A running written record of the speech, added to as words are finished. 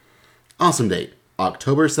Awesome date,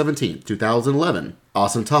 October 17th, 2011.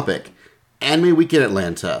 Awesome topic, Anime Week in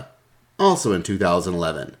Atlanta, also in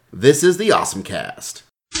 2011. This is the OSMcast.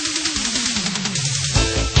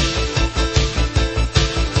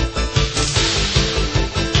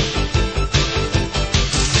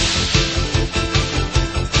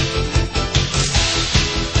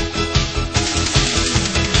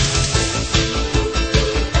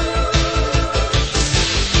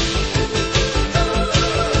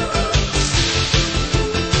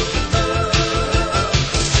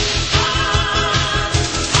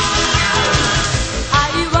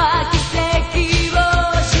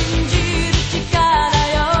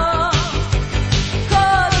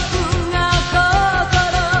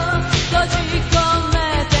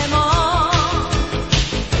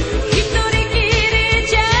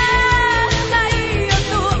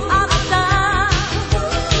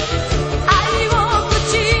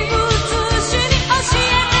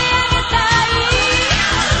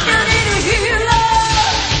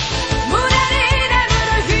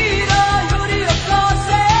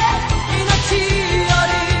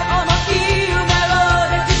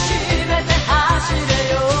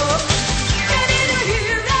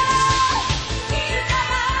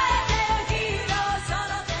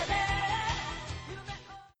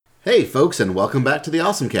 Hey folks, and welcome back to the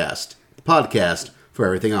OSMcast, the podcast for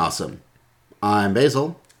everything awesome. I'm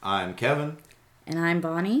Basil. I'm Kevin. And I'm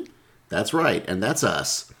Bonnie. That's right, and that's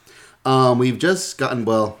us. We've just gotten,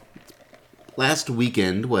 last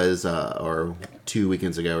weekend was, or 2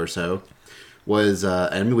 weekends ago or so, was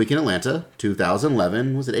Anime Week in Atlanta,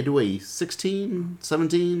 2011. Was it 16,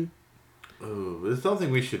 17? Ooh, it's something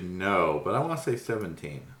we should know, but I want to say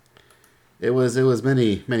 17. It was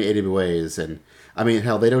many AWAs, and I mean,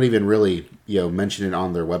 hell, they don't even really, mention it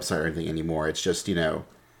on their website or anything anymore. It's just,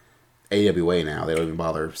 AWA now. They don't even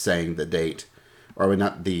bother saying the date, or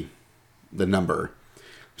not the number.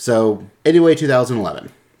 So, AWA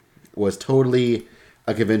 2011 was totally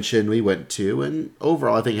a convention we went to, and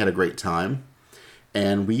overall, I think had a great time.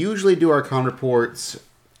 And we usually do our con reports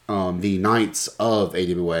the nights of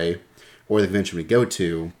AWA, or the convention we go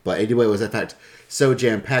to, but AWA was, in fact, so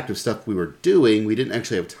jam-packed with stuff we were doing, we didn't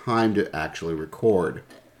actually have time to actually record.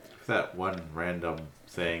 That one random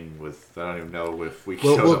thing with, I don't even know if we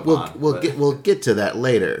showed up on. We'll get to that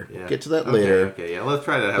later. Yeah. Get to that later. Okay, yeah, let's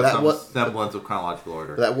try to have some semblance of chronological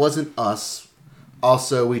order. That wasn't us.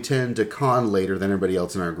 Also, we tend to con later than everybody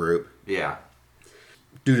else in our group. Yeah.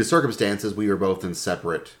 Due to circumstances, we were both in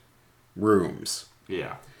separate rooms.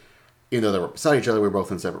 Yeah. Even though they were beside each other, we were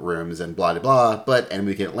both in separate rooms and blah, blah, blah. But Anime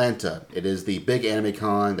Week in Atlanta. It is the big anime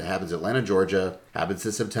con that happens in Atlanta, Georgia. Happens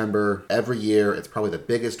in September. Every year. It's probably the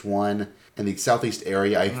biggest one in the southeast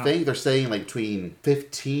area. I think they're saying between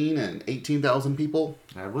 15 and 18,000 people.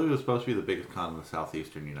 I believe it was supposed to be the biggest con in the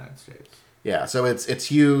southeastern United States. Yeah, so it's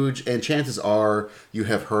huge. And chances are you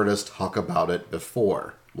have heard us talk about it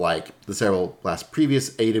before. Like the several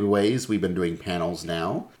previous AWAs, we've been doing panels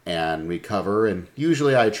now, and we cover, and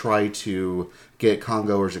usually I try to get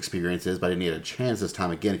congoers' experiences, but I didn't get a chance this time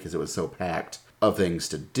again because it was so packed of things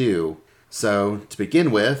to do. So, to begin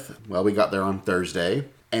with, we got there on Thursday,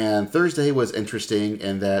 and Thursday was interesting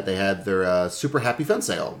in that they had their Super Happy Fun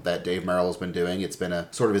Sale that Dave Merrill's been doing. It's been a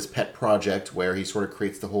sort of his pet project where he sort of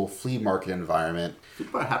creates the whole flea market environment.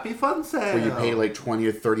 Super Happy Fun Sale! Where you pay $20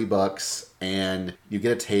 or $30 and you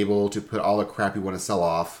get a table to put all the crap you want to sell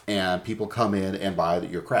off, and people come in and buy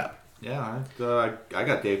your crap. Yeah, I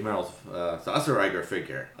got Dave Merrill's Sasoriger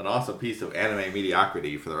figure. An awesome piece of anime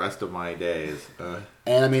mediocrity for the rest of my days.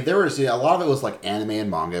 And I mean, there was a lot of it was like anime and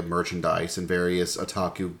manga merchandise and various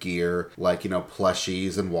otaku gear, like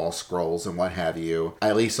plushies and wall scrolls and what have you. I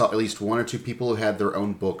at least saw at least one or two people who had their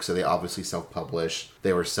own books that they obviously self-published.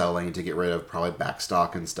 They were selling to get rid of probably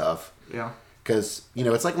backstock and stuff. Yeah. Because,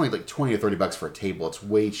 it's only $20 or $30 for a table. It's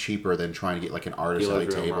way cheaper than trying to get an artist alley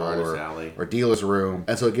table or dealer's room.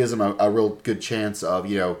 And so it gives them a real good chance of,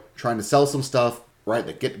 trying to sell some stuff right at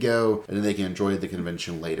the get-go, and then they can enjoy the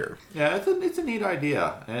convention later. Yeah, it's a neat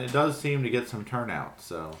idea, and it does seem to get some turnout,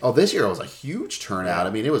 so... Oh, this year it was a huge turnout.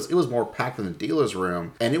 I mean, it was more packed than the dealer's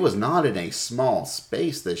room, and it was not in a small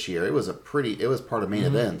space this year. It was part of main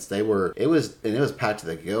events. It was packed to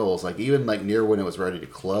the gills. Even near when it was ready to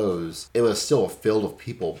close, it was still filled with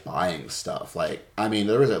people buying stuff.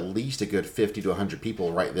 There was at least a good 50 to 100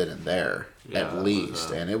 people right then and there. Yeah, at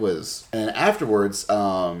least. And afterwards,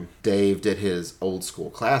 Dave did his old school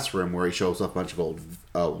classroom where he shows off a bunch of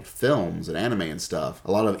old films and anime and stuff.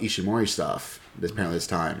 A lot of Ishimori stuff apparently this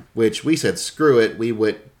time. Which we said, screw it, we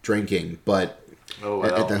went drinking. But Oh,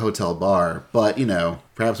 well. at the hotel bar. But,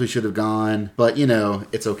 perhaps we should have gone. But,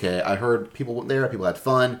 it's okay. I heard people went there, people had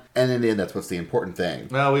fun, and in the end, that's what's the important thing.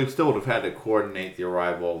 Well, we still would have had to coordinate the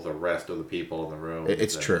arrival of the rest of the people in the room.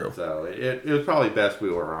 It's true. So it was probably best we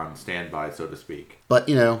were on standby, so to speak. But,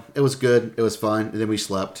 it was good. It was fun. And then we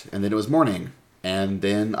slept. And then it was morning. And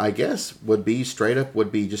then, I guess, would be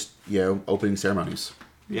just, opening ceremonies.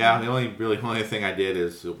 Yeah, the only thing I did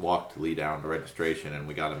is walked Lee down to registration, and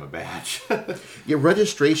we got him a badge. Yeah,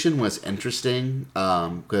 registration was interesting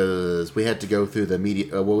because we had to go through the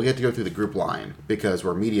media. We had to go through the group line because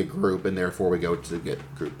we're a media group, and therefore we go to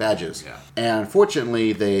get group badges. Yeah. And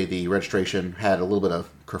unfortunately, the registration had a little bit of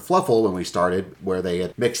kerfluffle when we started, where they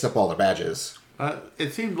had mixed up all their badges.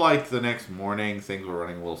 It seemed like the next morning things were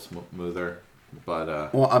running a little smoother,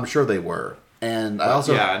 but well, I'm sure they were. And I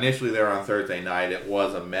also... Yeah, initially there on Thursday night, it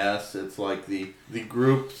was a mess. It's like the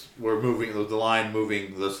groups were moving, the line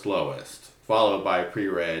moving the slowest, followed by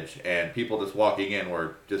pre-reg, and people just walking in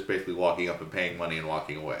were just basically walking up and paying money and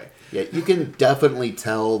walking away. Yeah, you can definitely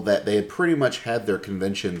tell that they had pretty much had their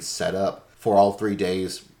convention set up for all 3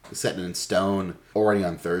 days, set in stone already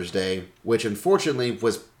on Thursday, which unfortunately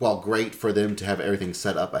was, while great for them to have everything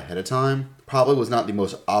set up ahead of time, probably was not the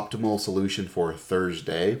most optimal solution for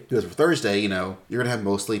Thursday. Because for Thursday, you're going to have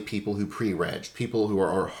mostly people who pre-reg, people who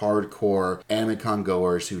are hardcore AnimeCon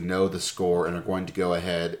goers who know the score and are going to go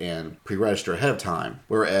ahead and pre-register ahead of time.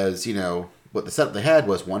 Whereas, what the setup they had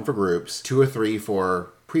was 1 for groups, 2 or 3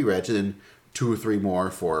 for pre-reg, and then 2 or 3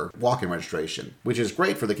 more for walk-in registration, which is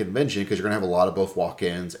great for the convention because you're going to have a lot of both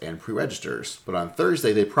walk-ins and pre-registers. But on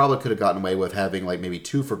Thursday, they probably could have gotten away with having like maybe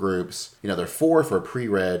 2 for groups, they're 4 for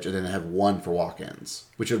pre-reg, and then have 1 for walk-ins,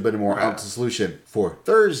 which would have been a more optimal solution for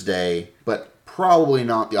Thursday, but probably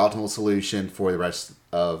not the optimal solution for the rest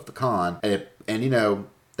of the con. And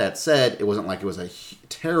that said, it wasn't like it was a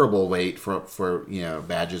terrible wait for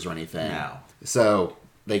badges or anything. No. So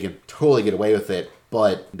they can totally get away with it.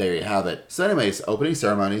 But there you have it. So anyways, opening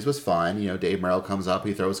ceremonies was fine. Dave Merrill comes up,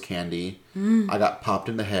 he throws candy. I got popped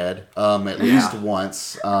in the head at least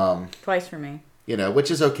once. Twice for me. Which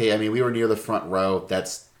is okay. I mean, we were near the front row.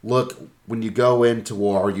 Look, when you go into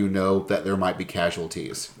war, you know that there might be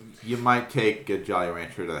casualties. You might take a Jolly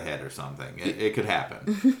Rancher to the head or something. It could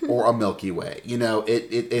happen. Or a Milky Way.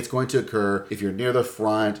 It's going to occur. If you're near the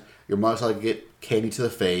front, you're most likely to get candy to the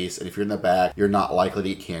face. And if you're in the back, you're not likely to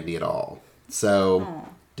get candy at all. So,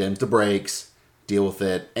 dims the brakes, deal with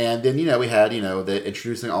it. And then, we had, the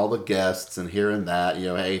introducing all the guests and here and that.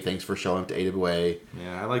 Hey, thanks for showing up to AWA.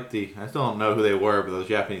 Yeah, I still don't know who they were, but those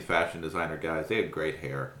Japanese fashion designer guys, they had great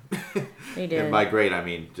hair. They did. And by great, I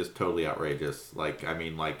mean just totally outrageous. Like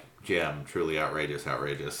Gem, truly outrageous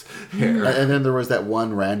hair. And then there was that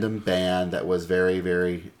one random band that was very,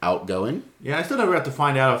 very outgoing. Yeah, I still never got to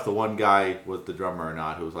find out if the one guy was the drummer or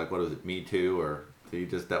not, who was like, what was it, Me Too, or...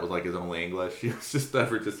 that was like his only English. He was just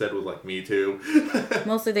never just said was like Me Too.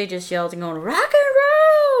 Mostly they just yelled and going, rock and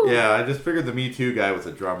roll! Yeah, I just figured the Me Too guy was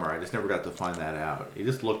a drummer. I just never got to find that out. He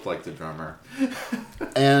just looked like the drummer.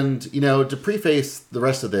 And, to preface the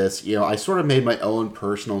rest of this, I sort of made my own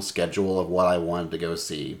personal schedule of what I wanted to go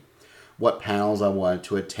see, what panels I wanted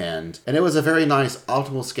to attend. And it was a very nice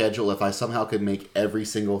optimal schedule if I somehow could make every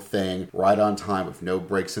single thing right on time with no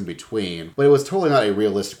breaks in between. But it was totally not a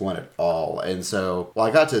realistic one at all. And so, while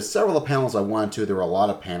I got to several of the panels I wanted to, there were a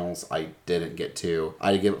lot of panels I didn't get to.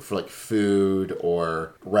 I had to give it for like food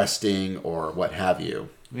or resting or what have you.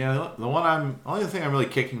 Yeah, the only thing I'm really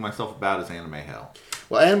kicking myself about is Anime Hell.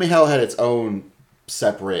 Well, Anime Hell had its own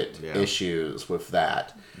separate issues with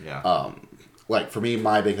that. Yeah. Like, for me,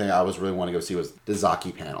 my big thing I was really wanting to go see was the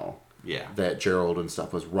Zaki panel. Yeah. That Gerald and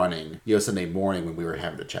stuff was running, Sunday morning when we were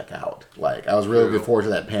having to check out. Like, I was really looking forward to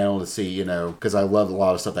that panel to see, because I love a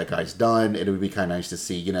lot of stuff that guy's done, and it would be kind of nice to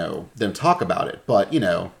see, them talk about it. But,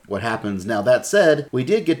 what happens. Now, that said, we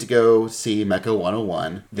did get to go see Mecha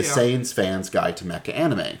 101, the Saiyans fans' guide to mecha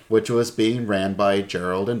anime, which was being ran by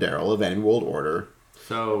Gerald and Daryl of Anime World Order.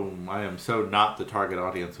 So, I am so not the target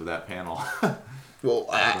audience of that panel. Well,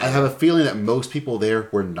 I have a feeling that most people there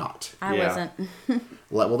were not. I wasn't.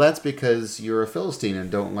 Well, that's because you're a Philistine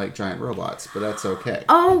and don't like giant robots, but that's okay.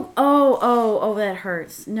 Oh, that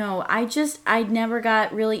hurts. No, I never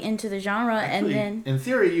got really into the genre. Actually, and then... in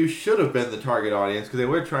theory, you should have been the target audience because they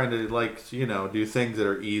were trying to, do things that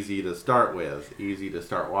are easy to start with, easy to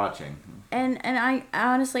start watching. And I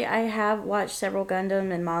honestly, I have watched several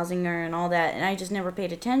Gundam and Mazinger and all that, and I just never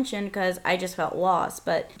paid attention because I just felt lost.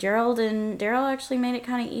 But Gerald and Daryl actually made it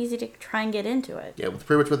kind of easy to try and get into it. Yeah,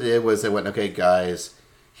 pretty much what they did was they went, okay, guys,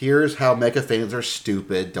 here's how mecha fans are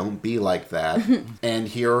stupid. Don't be like that. And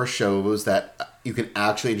here are shows that you can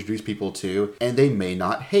actually introduce people to, and they may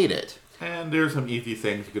not hate it. And there's some easy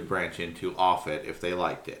things you could branch into off it if they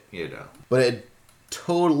liked it, you know. But it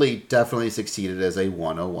totally, definitely succeeded as a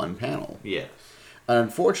 101 panel. Yes.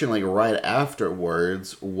 Unfortunately, right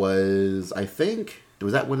afterwards was, I think,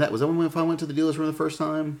 was that when we finally went to the dealer's room the first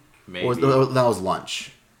time? Maybe. Or that was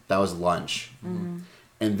lunch. That was lunch. Mm-hmm.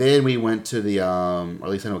 And then we went to the, or at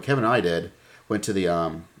least I know Kevin and I did, went to the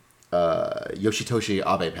Yoshitoshi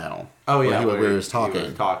Abe panel. Oh, yeah. Where he was talking.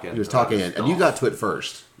 He was talking, and you got to it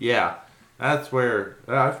first. Yeah. That's where...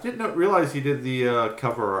 I didn't realize he did the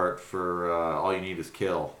cover art for All You Need Is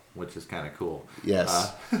Kill, which is kind of cool.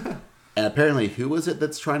 Yes. And apparently, who was it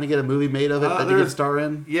that's trying to get a movie made of it that he could star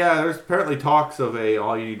in? Yeah, there's apparently talks of a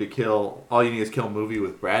All You Need Is Kill movie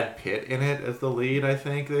with Brad Pitt in it as the lead, I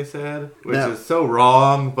think they said. Which is so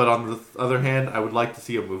wrong, but on the other hand, I would like to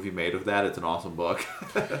see a movie made of that. It's an awesome book.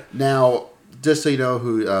 Now, just so you know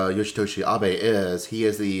who Yoshitoshi Abe is, he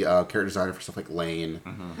is the character designer for stuff like Lane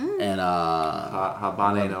and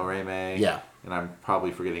Habane no Reime. Yeah. And I'm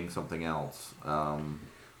probably forgetting something else.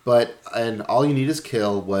 And All You Need Is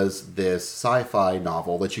Kill was this sci-fi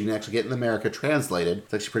novel that you can actually get in America translated.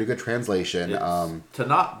 It's actually a pretty good translation. To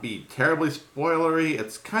not be terribly spoilery,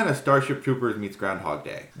 it's kind of Starship Troopers meets Groundhog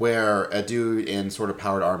Day. Where a dude in sort of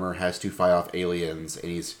powered armor has to fight off aliens,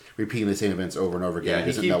 and he's repeating the same events over and over again.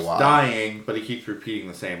 Yeah, he keeps dying, but he keeps repeating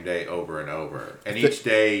the same day over and over. And each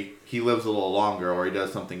day, he lives a little longer, or he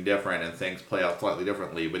does something different, and things play out slightly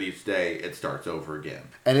differently, but each day, it starts over again.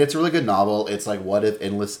 And it's a really good novel. It's like, what if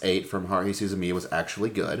Endless 8 from Haruhi Suzumiya was actually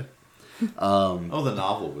good? The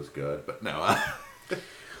novel was good, but no.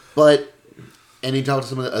 And he talked to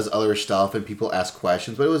some of his other stuff, and people asked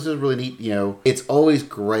questions, but it was just really neat. You know, it's always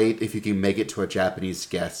great if you can make it to a Japanese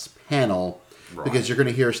guest panel, because you're going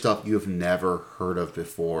to hear stuff you've never heard of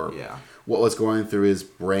before. Yeah. What was going through his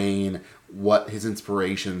brain, what his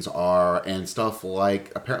inspirations are, and stuff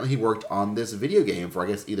like, apparently he worked on this video game for, I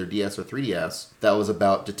guess, either DS or 3DS that was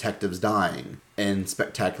about detectives dying in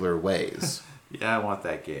spectacular ways. Yeah, I want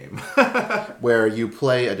that game. Where you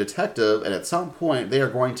play a detective, and at some point they are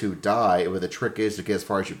going to die, but the trick is to get as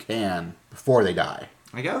far as you can before they die.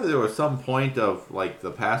 I gather there was some point of, like,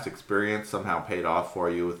 the past experience somehow paid off for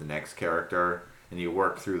you with the next character, and you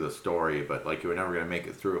work through the story, but, like, you were never going to make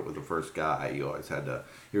it through it with the first guy. You always had to...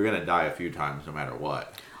 You were going to die a few times no matter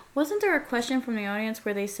what. Wasn't there a question from the audience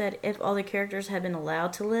where they said if all the characters had been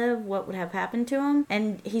allowed to live, what would have happened to them?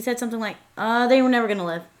 And he said something like, they were never going to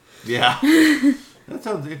live. Yeah.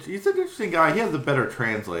 He's an interesting guy. He has a better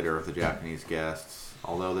translator of the Japanese guests,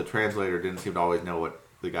 although the translator didn't seem to always know what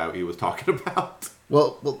the guy he was talking about.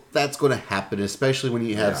 Well, that's going to happen, especially when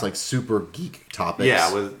you have like super geek topics.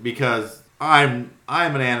 Yeah, because I'm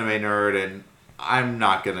an anime nerd, and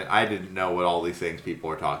I didn't know what all these things people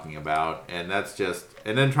are talking about, and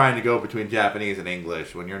then trying to go between Japanese and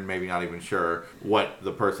English when you're maybe not even sure what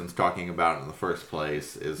the person's talking about in the first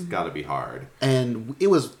place is got to be hard. And it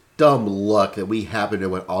was dumb luck that we happen to know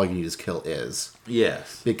what All You Need Is Kill is.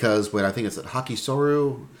 Yes. Because when I think it's at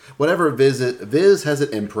Hakisoru, whatever Viz has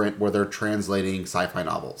an imprint where they're translating sci-fi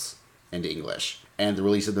novels into English. And the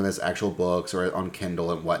release of them as actual books or on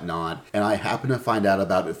Kindle and whatnot. And I happened to find out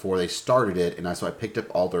about it before they started it, and so I picked up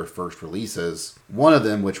all their first releases. One of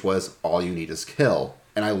them, which was All You Need Is Kill.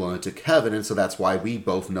 And I loaned it to Kevin, and so that's why we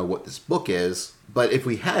both know what this book is. But if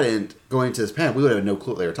we hadn't, going to this panel, we would have no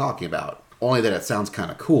clue what they were talking about. Only that it sounds kind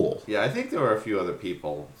of cool. Yeah, I think there were a few other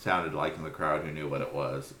people sounded like in the crowd who knew what it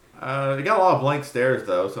was. It got a lot of blank stares,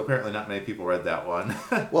 though, so apparently not many people read that one.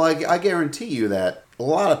 Well, I guarantee you that a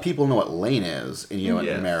lot of people know what Lane is in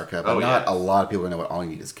America, but not a lot of people know what All You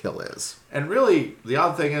Need Is Kill is. And really, the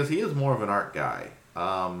odd thing is, he is more of an art guy.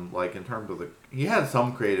 Like, in terms of he had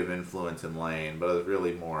some creative influence in Lane, but it was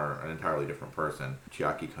really more an entirely different person.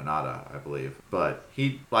 Chiaki Konada, I believe. But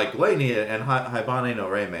like Lane and Haibane no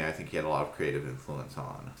Reime, I think he had a lot of creative influence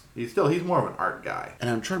on. He's more of an art guy. And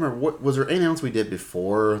I'm trying to remember, was there anything else we did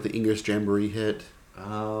before the English Jamboree hit?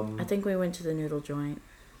 I think we went to the noodle joint.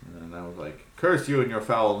 And I was like, curse you and your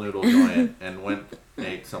foul noodle joint, and went and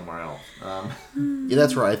ate somewhere else. Yeah,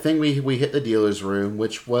 that's right. I think we hit the dealer's room,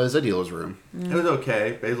 which was a dealer's room. It was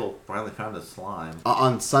okay. Basil finally found his slime.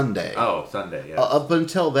 On Sunday. Oh, Sunday, yeah. Up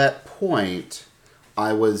until that point,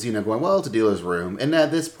 I was, going, well, it's a dealer's room. And at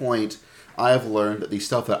this point, I have learned that the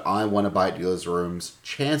stuff that I want to buy at dealer's rooms,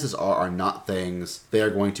 chances are not things they are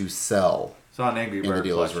going to sell. Saw an Angry Bird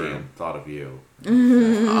plushie and thought of you.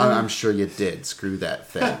 I'm sure you did. Screw that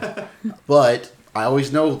thing. But I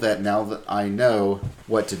always know that now that I know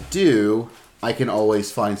what to do, I can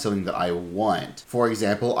always find something that I want. For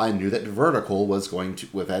example, I knew that Vertical was going to,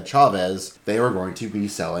 with Ed Chavez, they were going to be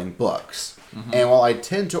selling books. And while I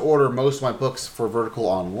tend to order most of my books for Vertical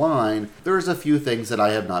online, there's a few things that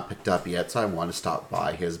I have not picked up yet, so I want to stop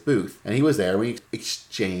by his booth. And he was there, we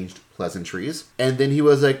exchanged pleasantries. And then he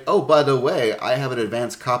was like, oh, by the way, I have an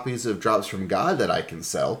advanced copies of Drops from God that I can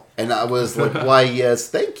sell. And I was like, why, yes,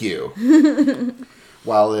 thank you.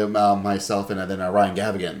 While myself and then Ryan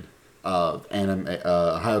Gavigan of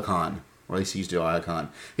Hyocon, or at least he used to do Hyocon.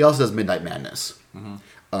 He also does Midnight Madness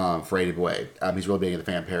for AWA. He's really big into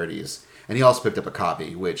fan parodies. And he also picked up a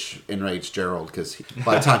copy, which enraged Gerald, because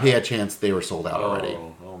by the time he had a chance, they were sold out already.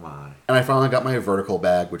 Oh my. And I finally got my Vertical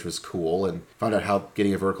bag, which was cool, and found out how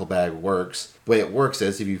getting a Vertical bag works. The way it works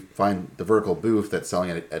is, if you find the Vertical booth that's selling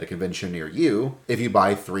it at a convention near you, if you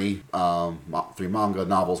buy three manga,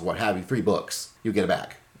 novels, what have you, 3 books, you get a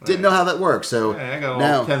bag. Didn't know how that works, so I got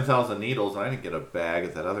now 10,000 needles. I didn't get a bag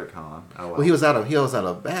at that other con. Oh, well, he was out of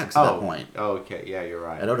bags at that point. Oh, okay, yeah, you're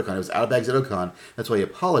right. At Otakon, it was out of bags at Otakon. That's why he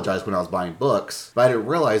apologized when I was buying books, but I didn't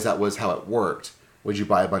realize that was how it worked. Would you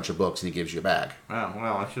buy a bunch of books and he gives you a bag? Oh,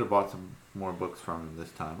 well, I should have bought some more books from him this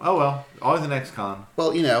time. Oh well, always the next con. Well,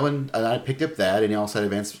 and I picked up that, and he also had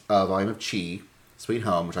advanced volume of Chi, Sweet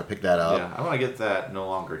Home, which I picked that up. Yeah, I want to get that No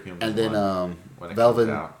Longer Human. And then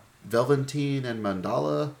Velveteen and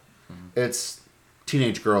Mandala. It's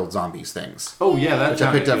teenage girl zombies things. Oh yeah, that which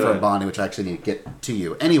I picked up from Bonnie, which I actually need to get to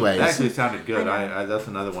you. Anyways, that actually sounded good. I that's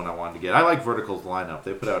another one I wanted to get. I like Vertical's lineup.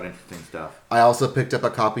 They put out interesting stuff. I also picked up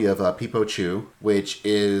a copy of Pipo Chu, which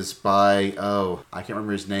is by I can't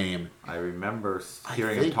remember his name. I remember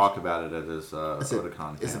hearing him talk about it at his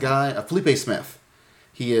Otakon. It's the guy Felipe Smith.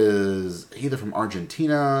 He is either from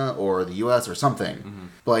Argentina or the U.S. or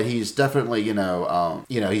something, but he's definitely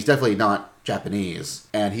he's definitely not Japanese,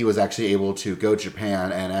 and he was actually able to go to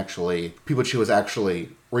Japan, and actually Pipo Chu was actually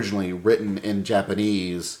originally written in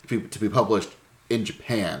Japanese to be published in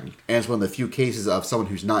Japan, and it's one of the few cases of someone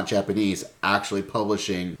who's not Japanese actually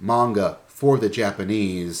publishing manga for the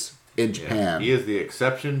Japanese in Japan. He is the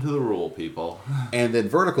exception to the rule, people. And then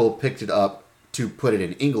Vertical picked it up to put it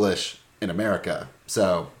in English in America.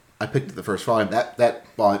 So I picked up the first volume. That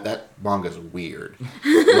manga's weird.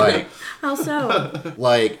 Like, how so?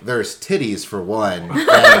 Like, there's titties for one,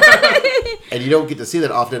 and you don't get to see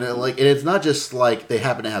that often. And it's not just like they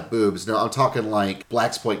happen to have boobs. No, I'm talking like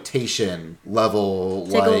blaxploitation level,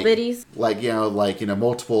 tickle bitties,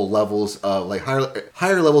 multiple levels of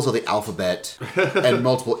higher levels of the alphabet and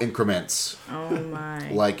multiple increments. Oh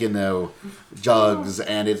my! Jugs,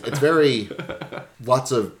 and it's very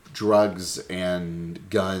lots of drugs and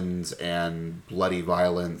guns and bloody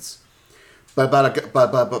violence, but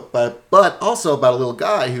also about a little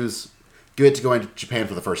guy who's good to go into Japan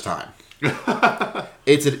for the first time.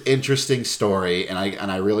 It's an interesting story, and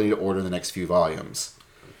I really need to order the next few volumes.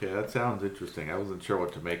 Okay, that sounds interesting. I wasn't sure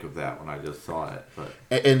what to make of that when I just saw it, but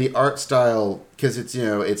and the art style, because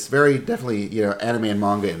it's very definitely anime and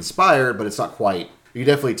manga inspired, but it's not quite. You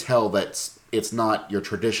definitely tell that it's not your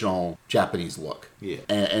traditional Japanese look. Yeah.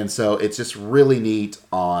 And so it's just really neat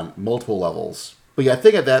on multiple levels. But yeah, I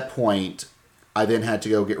think at that point, I then had to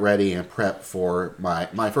go get ready and prep for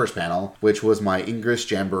my first panel, which was my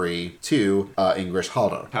English Jamboree 2 English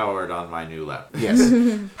Halda. Powered on my new laptop. Yes.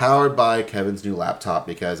 Powered by Kevin's new laptop,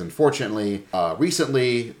 because unfortunately,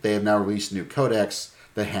 recently, they have now released new codecs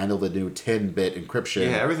that handle the new 10-bit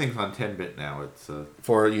encryption. Yeah, everything's on 10-bit now. It's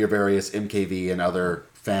for your various MKV and other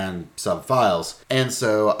fan sub files. And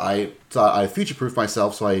so I thought I'd future-proof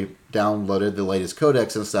myself, so I downloaded the latest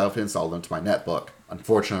codecs and stuff and installed them to my netbook.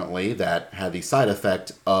 Unfortunately, that had the side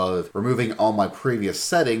effect of removing all my previous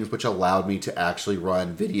settings, which allowed me to actually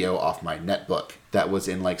run video off my netbook. That was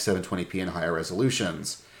in 720p and higher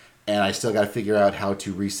resolutions. And I still got to figure out how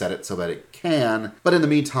to reset it so that it can. But in the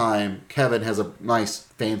meantime, Kevin has a nice,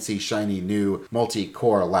 fancy, shiny, new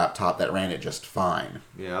multi-core laptop that ran it just fine.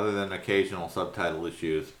 Yeah, other than occasional subtitle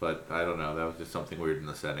issues, but I don't know. That was just something weird in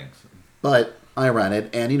the settings. But I ran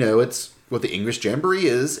it, and it's what the English Jamboree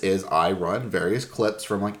is I run various clips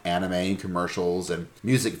from anime and commercials and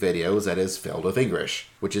music videos that is filled with English,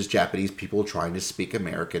 which is Japanese people trying to speak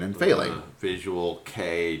American and failing. Visual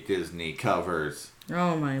K Disney covers.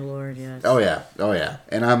 Oh my lord, yes. Oh yeah.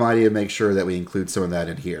 And I might even make sure that we include some of that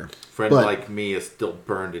in here. Friend like me is still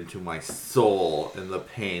burned into my soul, and the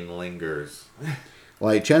pain lingers.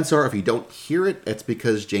 Chances are, if you don't hear it, it's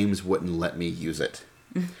because James wouldn't let me use it.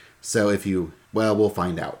 So we'll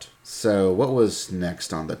find out. So what was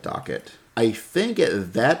next on the docket? I think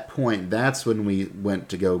at that point, that's when we went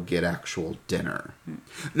to go get actual dinner.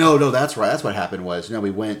 No, that's right. That's what happened was,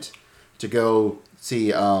 we went to go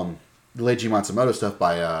see the Leiji Matsumoto stuff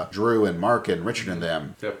by Drew and Mark and Richard and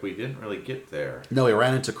them. Except we didn't really get there. No, we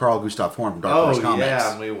ran into Carl Gustav Horn from Dark Horse Comics.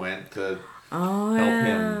 Yeah, and we went to help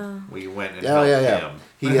him. We went and helped him.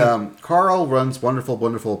 He Carl runs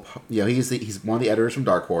wonderful. He's one of the editors from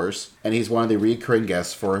Dark Horse, and he's one of the recurring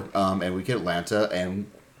guests for and Week in Atlanta, and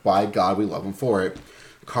by God, we love him for it.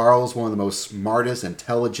 Carl's one of the most smartest,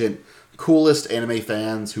 intelligent, coolest anime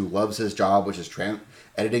fans who loves his job, which is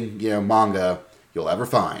editing, manga, you'll ever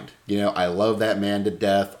find. I love that man to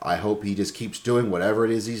death. I hope he just keeps doing whatever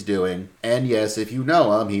it is he's doing. And yes, if you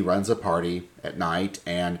know him, he runs a party at night,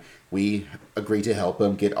 and we agree to help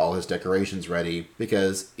him get all his decorations ready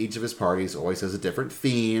because each of his parties always has a different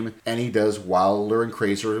theme, and he does wilder and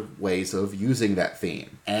crazier ways of using that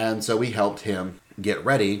theme. And so we helped him get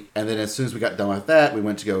ready, and then as soon as we got done with that, we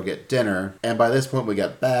went to go get dinner, and by this point we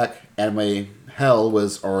got back, and hell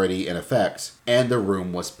was already in effect, and the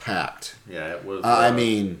room was packed. Yeah, it was.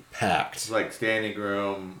 Packed. It's like standing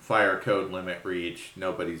room, fire code limit reach,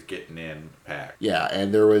 nobody's getting in, packed. Yeah,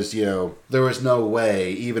 and there was no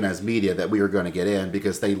way, even as media, that we were going to get in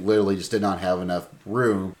because they literally just did not have enough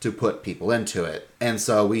room to put people into it. And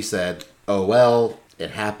so we said, oh well,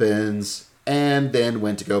 it happens, and then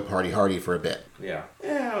went to go party hardy for a bit. Yeah.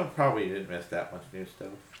 Yeah, probably didn't miss that much new stuff.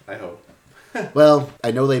 I hope. Well, I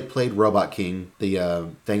know they played Robot King, the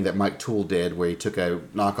thing that Mike Toole did, where he took a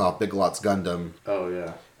knockoff Big Lots Gundam. Oh,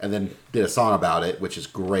 yeah. And then did a song about it, which is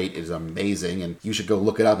great. It's amazing. And you should go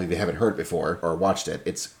look it up if you haven't heard it before or watched it.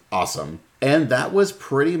 It's awesome. And that was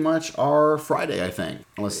pretty much our Friday, I think.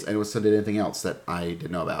 Unless anyone did anything else that I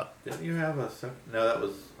didn't know about. Didn't you have a... No, that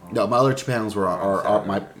was... No, my other two panels were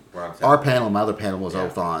our panel and my other panel was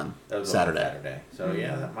both on Saturday. So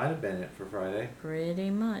yeah, that might have been it for Friday. Pretty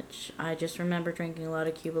much. I just remember drinking a lot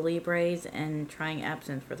of Cuba Libres and trying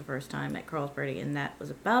absinthe for the first time at Carl's party, and that was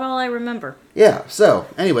about all I remember. Yeah, so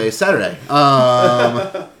anyway, Saturday.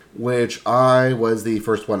 Which I was the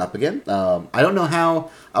first one up again. I don't know how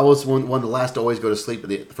I was one of the last to always go to sleep, but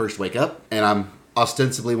the first to wake up, and I'm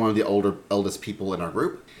ostensibly one of the eldest people in our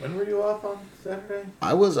group. When were you off on Saturday?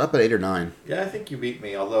 I was up at 8 or 9. Yeah, I think you beat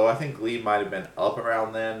me, although I think Lee might have been up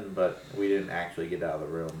around then, but we didn't actually get out of the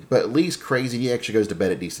room. But Lee's crazy. He actually goes to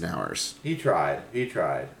bed at decent hours. He tried.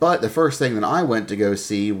 But the first thing that I went to go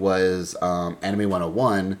see was Anime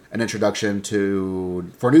 101, an introduction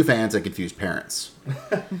for new fans and confused parents,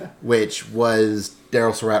 which was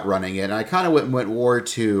Daryl Surratt running it. And I kind of went forward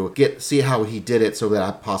to see how he did it so that I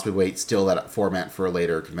possibly steal that format for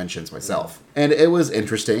later conventions myself. Mm-hmm. And it was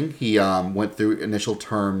interesting. He went through initial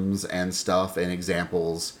terms and stuff and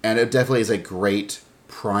examples. And it definitely is a great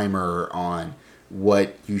primer on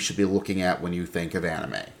what you should be looking at when you think of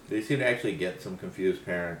anime. Did you seem to actually get some confused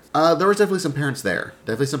parents? There was definitely some parents there.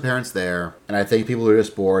 And I think people were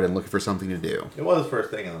just bored and looking for something to do. It was first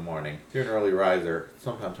thing in the morning. If you're an early riser, it's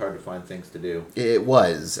sometimes hard to find things to do. It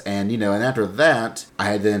was. And, and after that,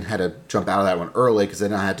 I then had to jump out of that one early because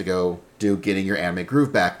then I had to go do Getting Your Anime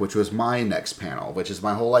Groove Back, which was my next panel, which is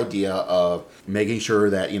my whole idea of making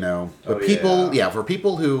sure that, for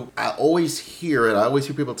people who I always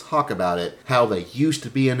hear people talk about it, how they used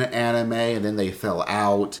to be in anime and then they fell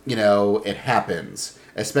out. It happens.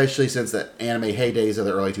 Especially since the anime heydays of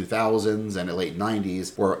the early 2000s and the late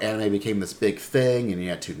 90s, where anime became this big thing, and you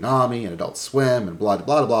had Toonami and Adult Swim and blah,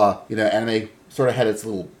 blah, blah, blah. Anime sort of had its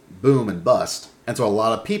little boom and bust. And so a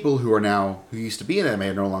lot of people who used to be in anime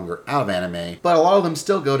are no longer out of anime, but a lot of them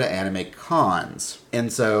still go to anime cons.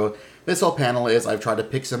 And so this whole panel is I've tried to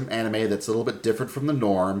pick some anime that's a little bit different from the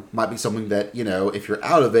norm, might be something that, if you're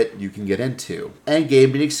out of it, you can get into. And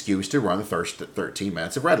gave me an excuse to run the first 13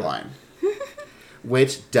 minutes of Redline.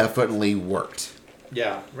 Which definitely worked.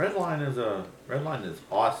 Yeah, Redline is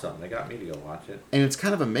awesome. They got me to go watch it. And it's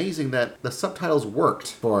kind of amazing that the subtitles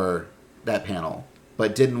worked for that panel,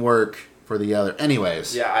 but didn't work for the other.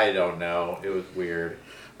 Anyways. Yeah, I don't know. It was weird.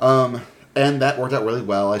 And that worked out really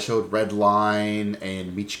well. I showed Redline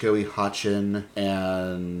and Michiko Ihachin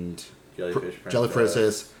and Jellyfish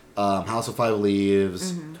Princess, House of Five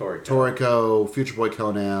Leaves, Toriko, Future Boy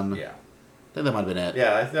Conan. Yeah. I think that might have been it.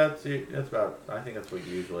 Yeah, that's about. I think that's what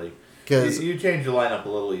usually. Because you change the lineup a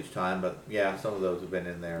little each time, but yeah, some of those have been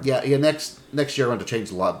in there. Yeah. Next year, I'm going to change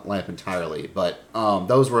the lineup entirely. But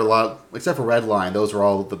those were a lot, except for Redline. Those were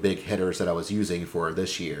all the big hitters that I was using for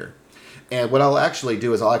this year. And what I'll actually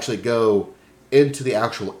do is I'll actually go into the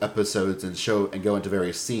actual episodes and go into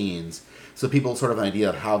various scenes, so people sort of have an idea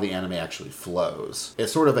of how the anime actually flows.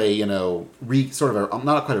 It's sort of a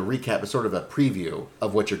not quite a recap, but sort of a preview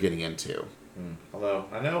of what you're getting into. Although,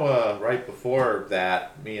 I know right before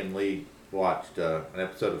that, me and Lee watched an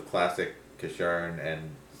episode of Classic Kashurn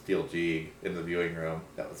and Steel G in the viewing room.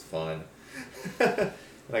 That was fun.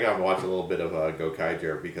 And I got to watch a little bit of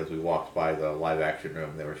Gokaiger because we walked by the live action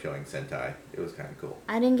room. They were showing Sentai. It was kind of cool.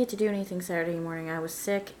 I didn't get to do anything Saturday morning. I was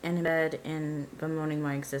sick and in bed and bemoaning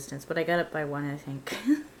my existence, but I got up by 1, I think.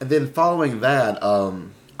 And then following that,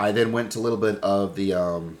 I then went to a little bit of the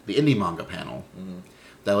indie manga panel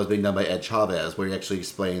that was being done by Ed Chavez, where he actually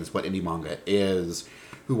explains what indie manga is,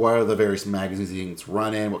 what are the various magazines things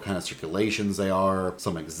run in, what kind of circulations they are,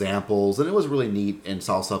 some examples, and it was really neat and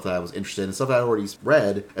saw stuff that I was interested in, stuff that I already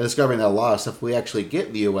read, and discovering that a lot of stuff we actually get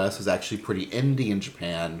in the US is actually pretty indie in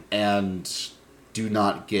Japan, and do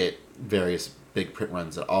not get various big print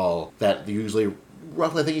runs at all, that usually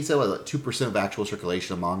roughly, I think he said like 2% of actual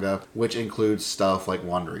circulation of manga, which includes stuff like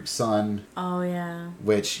Wandering Sun. Oh, yeah.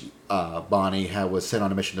 Which Bonnie was sent on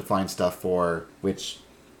a mission to find stuff for, which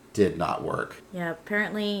did not work. Yeah,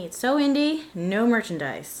 apparently it's so indie, no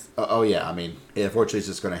merchandise. Oh yeah, I mean, unfortunately it's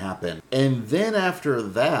just going to happen. And then after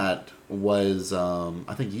that was,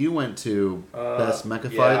 I think you went to Best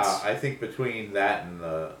Mecha Fights? Yeah, I think between that and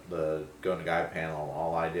the Go Nagai panel,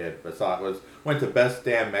 all I did went to Best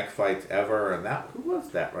Damn Mech Fights Ever, and who was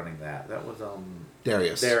that running that? That was,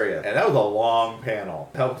 Darius. And that was a long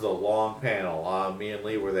panel. Me and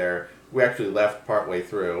Lee were there. We actually left partway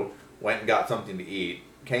through, went and got something to eat,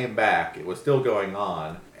 came back, it was still going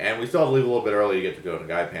on, and we still had to leave a little bit early to get to go to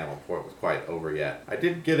Guy panel before it was quite over yet. I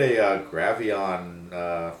did get a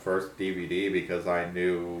Gravion first DVD because I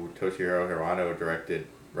knew Toshihiro Hirano directed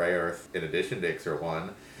Ray Earth in addition to Ixer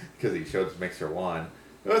 1, because he showed some Ixer 1.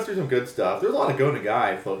 We went through some good stuff. There's a lot of Go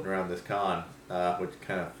Nagai floating around this con, which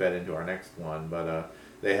kind of fed into our next one, but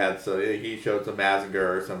he showed some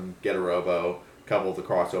Mazinger, some Get a Robo, a couple of the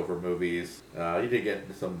crossover movies. He did get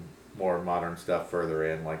into some more modern stuff further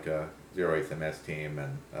in, like Zero 8th MS Team,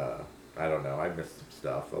 and I don't know, I missed some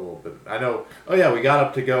stuff a little bit. I know, oh yeah, we got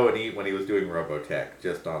up to go and eat when he was doing Robotech,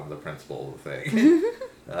 just on the principle of the thing.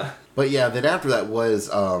 But yeah, then after that was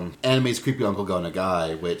Anime's Creepy Uncle Go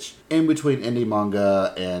Nagai, which in between indie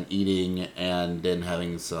manga and eating and then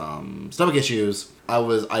having some stomach issues,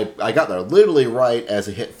 I got there literally right as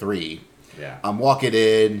it hit 3. Yeah. I'm walking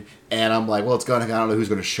in, and I'm like, well, it's going to, I don't know who's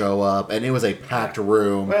going to show up, and it was a packed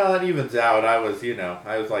room. Well, it evens out. I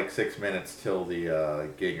was like 6 minutes till the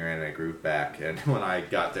Getting Your Anime Groove back, and when I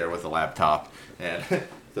got there with the laptop, and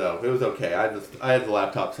so it was okay. I had the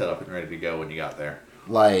laptop set up and ready to go when you got there.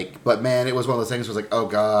 But man, it was one of those things where it was like, oh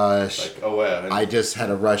gosh. I just had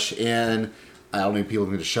to rush in. I don't need people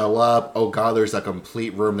to show up. Oh god, there's a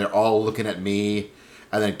complete room. They're all looking at me.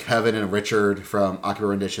 And then Kevin and Richard from Akira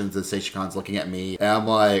Renditions and Seishikan's looking at me. And I'm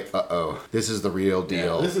like, uh-oh, this is the real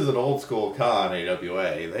deal. Yeah, this is an old school con,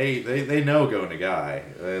 AWA. They know Go Nagai.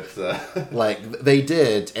 It's they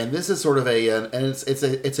did. And this is sort of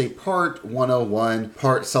it's a part 101,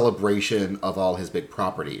 part celebration of all his big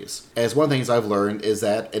properties. As one of the things I've learned is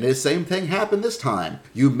that, and the same thing happened this time,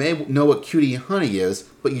 you may know what Cutie Honey is,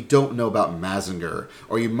 but you don't know about Mazinger.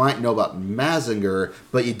 Or you might know about Mazinger,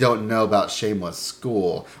 but you don't know about Shameless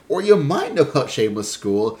School. Or you might know about Shameless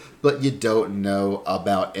School, but you don't know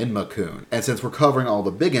about Enma-kun. And since we're covering all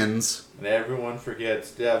the biggins... And everyone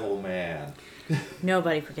forgets Devilman.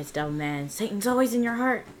 Nobody forgets Devilman. Satan's always in your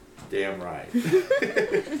heart. Damn right.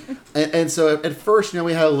 and so at first,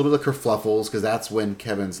 we had a little bit of kerfluffles, because that's when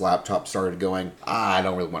Kevin's laptop started going, I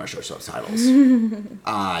don't really want to show subtitles.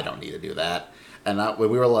 I don't need to do that. And we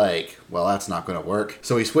were like, well, that's not going to work.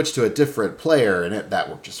 So we switched to a different player, and that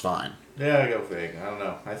worked just fine. Yeah, go fig. I don't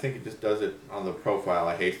know. I think it just does it on the profile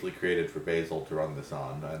I hastily created for Basil to run this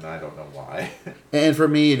on, and I don't know why. And for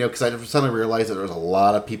me, because I suddenly realized that there was a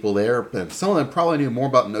lot of people there, and some of them probably knew more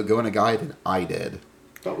about Go Nagai than I did.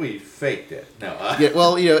 But we faked it. No. Yeah,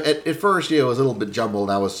 well, at first, it was a little bit jumbled,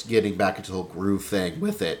 and I was getting back into the whole groove thing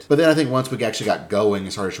with it. But then I think once we actually got going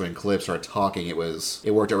and started showing clips, started talking, it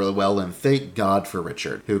worked out really well, and thank God for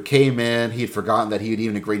Richard, who came in. He had forgotten that he had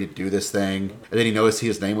even agreed to do this thing, and then he noticed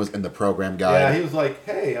his name was in the program guide. Yeah, he was like,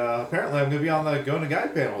 hey, apparently I'm going to be on the Go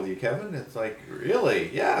Nagai panel with you, Kevin. It's like,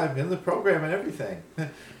 really? Yeah, I'm in the program and everything.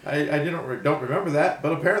 I don't remember that,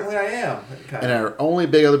 but apparently I am. And our only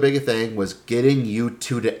other big thing was getting you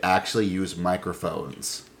two to actually use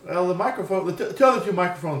microphones. Well, the other two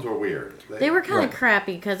microphones were weird. They were kind of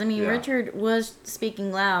crappy, because, Yeah. Richard was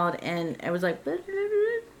speaking loud, and I was like,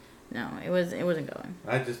 no, it wasn't going.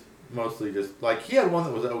 I just mostly he had one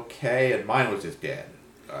that was okay, and mine was just dead.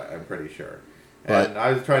 I'm pretty sure. And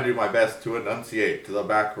I was trying to do my best to enunciate to the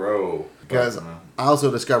back row. Because I also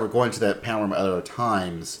discovered going to that panel room at other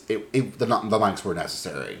times, the mics were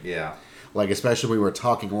necessary. Yeah. Especially when we were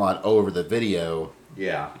talking a lot over the video.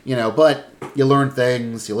 Yeah. But you learn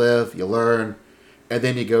things, you live, you learn. And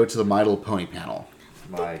then you go to the My Little Pony panel.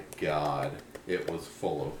 My God, it was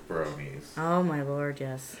full of bronies. Oh my lord,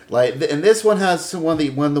 yes. Like, and this one has one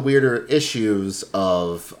of the weirder issues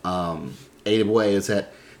of AWA is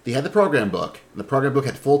that they had the program book. The program book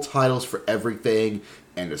had full titles for everything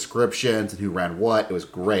and descriptions and who ran what. It was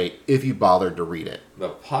great if you bothered to read it. The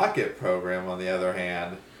Pocket program, on the other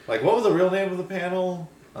hand, like, what was the real name of the panel?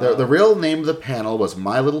 The real name of the panel was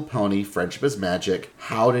My Little Pony, Friendship is Magic.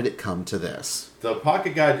 How did it come to this? The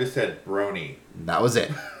Pocket guy just said brony. That was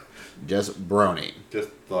it. Just brony. Just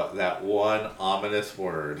that one ominous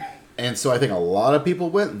word. And so I think a lot of people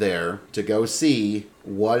went there to go see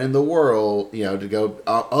what in the world, to go,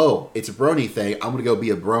 oh, it's a brony thing. I'm going to go be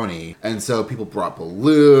a brony. And so people brought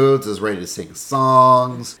balloons, was ready to sing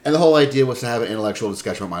songs. And the whole idea was to have an intellectual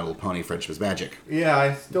discussion about My Little Pony, Friendship is Magic. Yeah,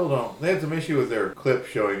 I still don't. They had some issue with their clip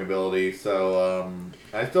showing ability, so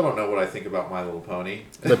I still don't know what I think about My Little Pony.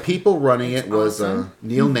 The people running it was awesome.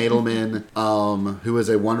 Neil Nadelman, who is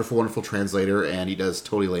a wonderful, wonderful translator, and he does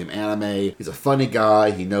totally lame anime. He's a funny guy.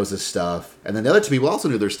 He knows his stuff. And then the other two people also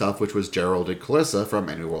knew their stuff, which was Gerald and Clarissa from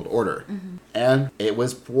New World Order. Mm-hmm. And it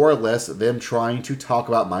was more or less them trying to talk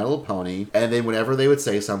about My Little Pony, and then whenever they would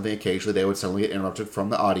say something, occasionally they would suddenly get interrupted from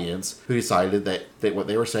the audience, who decided that what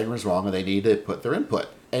they were saying was wrong and they needed to put their input.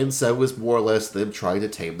 And so it was more or less them trying to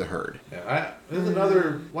tame the herd. Yeah, there's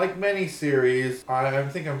another, like many series, I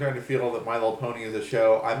think I'm starting to feel that My Little Pony is a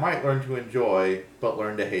show I might learn to enjoy, but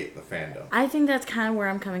learn to hate the fandom. I think that's kind of where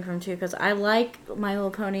I'm coming from, too, because I like My Little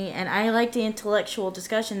Pony, and I like the intellectual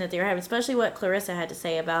discussion that they were having, especially what Clarissa had to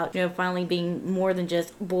say about, finally being more than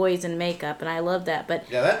just boys in makeup, and I love that, but...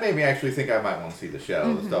 Yeah, that made me actually think I might want to see the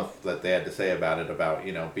show, the stuff that they had to say about it, about,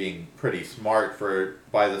 being pretty smart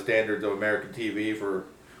by the standards of American TV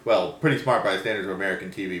pretty smart by the standards of American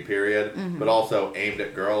TV, period, but also aimed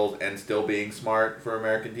at girls and still being smart for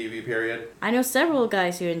American TV, period. I know several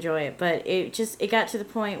guys who enjoy it, but it got to the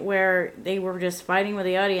point where they were just fighting with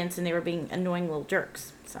the audience and they were being annoying little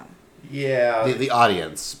jerks, so. Yeah. The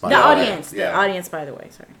audience, by the the audience, way. the audience, by the way,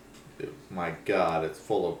 sorry. My God, it's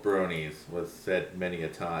full of bronies, was said many a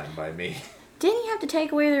time by me. Didn't he have to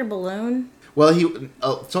take away their balloon? Well,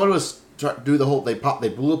 someone was do the whole. They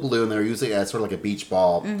blew a balloon. They were using it as sort of like a beach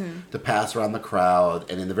ball to pass around the crowd.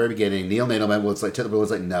 And in the very beginning, Neil Nadelman was like, to the balloon,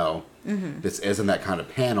 was like, no, this isn't that kind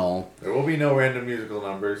of panel. There will be no random musical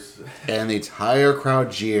numbers. And the entire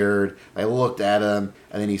crowd jeered. They looked at him,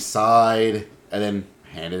 and then he sighed, and then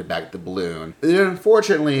handed back the balloon. And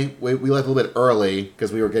unfortunately, we left a little bit early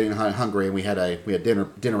because we were getting hungry and we had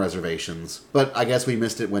dinner reservations. But I guess we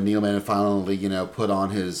missed it when Neil Mann finally put on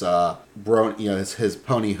his his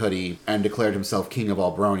pony hoodie and declared himself king of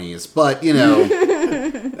all bronies. But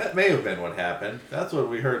that may have been what happened. That's what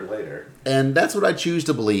we heard later. And that's what I choose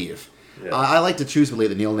to believe. Yeah. I like to choose to believe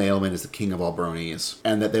that Neil Nadelman is the king of all bronies,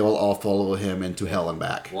 and that they will all follow him into hell and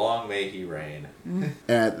back. Long may he reign.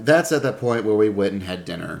 And that's at that point where we went and had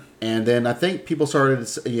dinner. And then I think people started,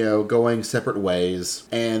 going separate ways.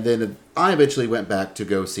 And then I eventually went back to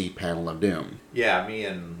go see Panel of Doom. Yeah, me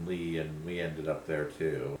and Lee, and we ended up there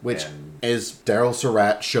too. Which is Daryl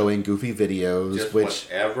Surratt showing goofy videos. Just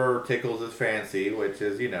whatever tickles his fancy, which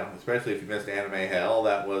is, especially if you missed Anime Hell,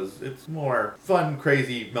 it's more fun,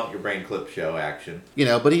 crazy, melt your brain clip show action.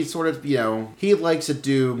 But he sort of, he likes to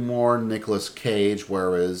do more Nicolas Cage,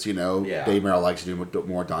 whereas, Dave Merrill likes to do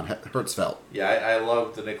more Don Hertzfeldt. Yeah, I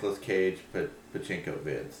love the Nicolas Cage pachinko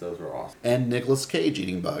vids. Those were awesome. And Nicolas Cage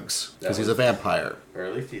eating bugs, because he's a vampire. Or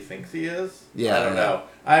at least he thinks he is? Yeah. I don't know.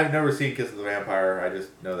 I've never seen Kiss of the Vampire. I just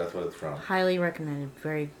know that's what it's from. Highly recommended.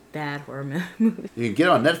 Very bad horror movie. You can get it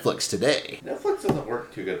on Netflix today. Netflix doesn't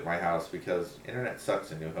work too good at my house because internet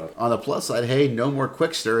sucks in New Hope. On the plus side, hey, no more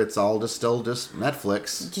Quickster. It's all still just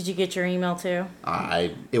Netflix. Did you get your email too?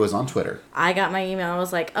 It was on Twitter. I got my email. I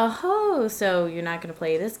was like, oh, so you're not going to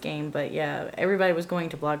play this game. But yeah, everybody was going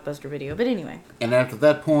to Blockbuster Video. But anyway. And after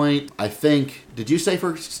that point, I think, did you say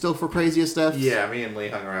still for Craziest Deaths? Yeah, me and Lee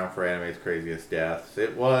hung around for Anime's Craziest Deaths.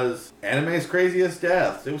 It was Anime's Craziest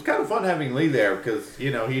Deaths. It was kind of fun having Lee there because,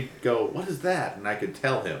 he'd go, what is that? And I could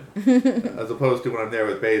tell him. As opposed to when I'm there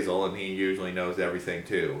with Basil and he usually knows everything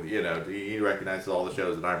too. He recognizes all the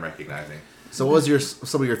shows that I'm recognizing. So what was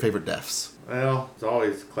some of your favorite deaths? Well, it's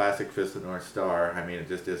always classic Fist of the North Star. I mean, it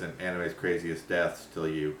just isn't Anime's Craziest Deaths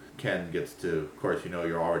till Ken gets to, of course,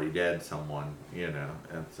 you're already dead someone, and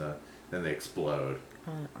then they explode.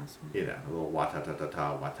 Oh, awesome. A little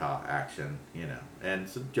wata action, and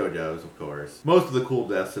some JoJo's, of course. Most of the cool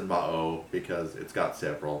deaths in Ma'o, because it's got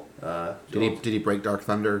several. Did he break Dark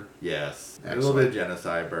Thunder? Yes. Excellent. A little bit of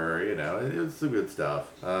Genocide Burr, it was some good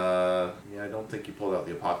stuff. I don't think he pulled out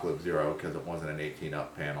the Apocalypse Zero because it wasn't an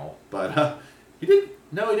 18-up panel, but He didn't.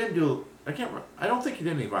 No, he didn't do. I don't think he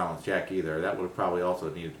did any Violence Jack either. That would have probably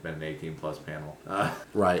also needed to have been an 18+ panel.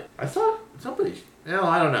 Right. I thought somebody. No,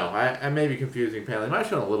 I don't know. I may be confusing panel. He might have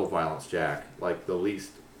shown a little Violence Jack, like the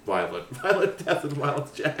least violent death in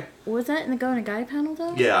Violence Jack. Was that in the Go Guy panel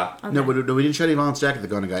though? Yeah. Okay. No, we didn't show any Violence Jack at the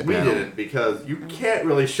Gonna Guy We panel. didn't, because you can't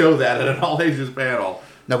really show that at an all ages panel.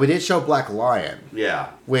 No, we did show Black Lion.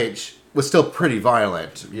 Yeah. Which was still pretty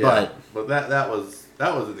violent. Yeah. But that was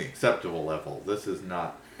in the acceptable level. This is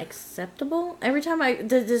not Acceptable? Every time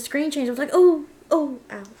the screen changed, I was like, oh, ow.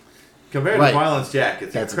 compared Right. to Violence Jack.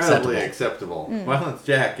 It's That's incredibly acceptable. Mm. Violence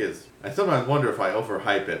Jack is. I sometimes wonder if I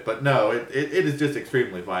overhype it, but no, it is just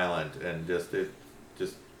extremely violent and just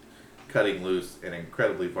cutting loose in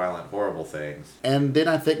incredibly violent, horrible things. And then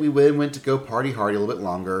I think we went to go party hard a little bit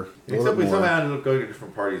longer. Except we somehow ended up going to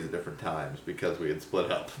different parties at different times because we had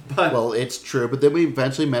split up. But Well, it's true, but then we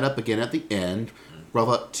eventually met up again at the end,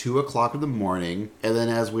 about 2 o'clock in the morning, and then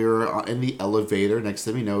as we were in the elevator, next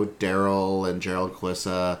thing we know, Daryl and Gerald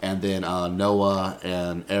Quissa, and then Noah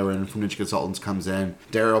and Aaron from Ninja Consultants comes in.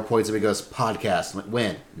 Daryl points at me and goes, podcast. I'm like,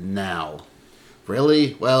 when? Now.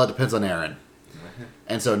 Really? Well, it depends on Aaron.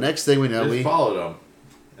 And so next thing we know, just followed him.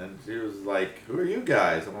 And she was like, "Who are you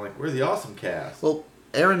guys?" I'm like, "We're the OSMcast." Well,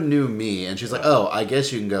 Erin knew me, and she's like, "Oh, I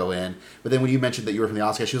guess you can go in." But then when you mentioned that you were from the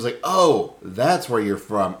Oscar, she was like, "Oh, that's where you're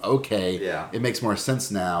from. Okay, Yeah. it makes more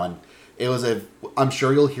sense now." And it was I'm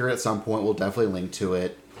sure you'll hear it at some point. We'll definitely link to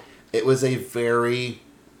it. It was a very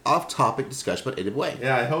off-topic discussion, but in a way.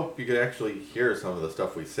 Yeah, I hope you could actually hear some of the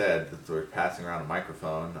stuff we said since we're passing around a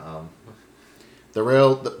microphone. The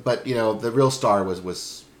real star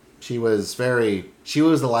was she was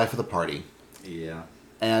the life of the party. Yeah.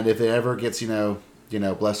 And if it ever gets,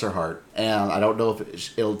 bless her heart. And I don't know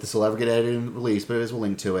if this will ever get edited and released, but we'll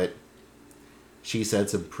link to it. She said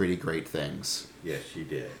some pretty great things. Yes, she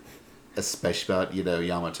did. Especially about,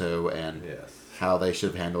 Yamato and Yes. how they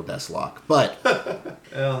should have handled Deathlock. But,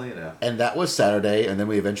 Well, and that was Saturday, and then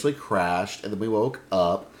we eventually crashed, and then we woke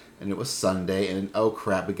up, and it was Sunday, and then, oh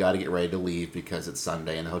crap, we gotta get ready to leave because it's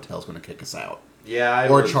Sunday and the hotel's gonna kick us out. Yeah,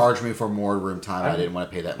 Charge me for more room time. I didn't want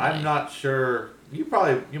to pay that money. I'm not sure. You might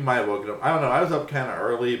have woken up. I don't know. I was up kind of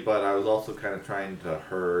early, but I was also kind of trying to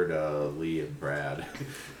herd Lee and Brad.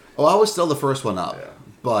 Well, I was still the first one up, Yeah.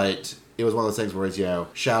 but it was one of those things where it's,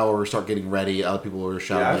 shower, start getting ready. Other people were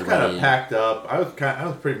showering. Yeah, I was kind ready. of packed up. I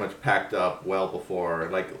was pretty much packed up well before.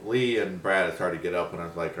 Like Lee and Brad had started to get up, and I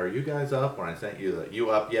was like, "Are you guys up?" When I sent you the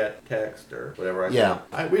 "You up yet?" text or whatever.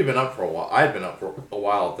 We've been up for a while. I'd been up for a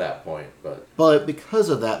while at that point, But because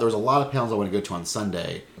of that, there was a lot of panels I wanted to go to on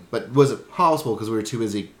Sunday. But was it possible because we were too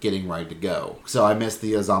busy getting ready to go? So I missed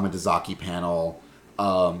the Azama Dazaki panel.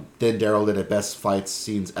 Then Daryl did a best fight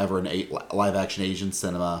scenes ever in live-action Asian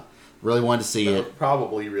cinema. Really wanted to see that it. was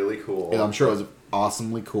probably really cool. And I'm sure it was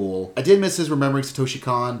awesomely cool. I did miss his Remembering Satoshi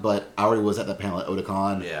Kon, but I already was at that panel at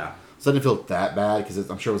Otakon. Yeah. So I didn't feel that bad because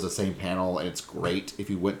I'm sure it was the same panel and it's great if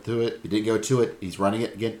you went to it. If you didn't go to it, he's running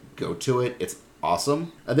it again. Go to it. It's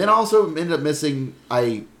awesome. And then also ended up missing.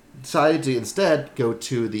 I decided to instead go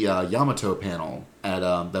to the Yamato panel at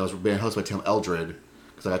that was being hosted by Tim Eldred.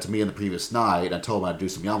 Because I got to meet him the previous night, and I told him I'd do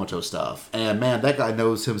some Yamato stuff. And man, that guy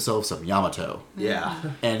knows himself some Yamato. Yeah.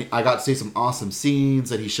 And I got to see some awesome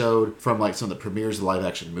scenes that he showed from like some of the premieres of the live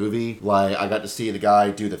action movie. Like I got to see the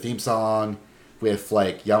guy do the theme song with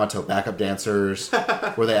like Yamato backup dancers,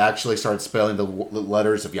 where they actually started spelling the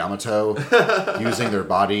letters of Yamato using their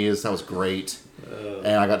bodies. That was great.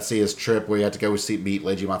 And I got to see his trip where he had to go meet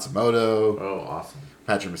Leiji Matsumoto. Oh, awesome.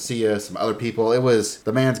 Patrick Macias, some other people.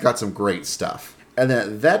 The man's got some great stuff. And then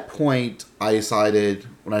at that point, I decided,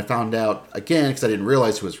 when I found out, again, because I didn't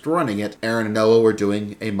realize who was running it, Aaron and Noah were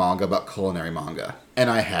doing a manga about culinary manga. And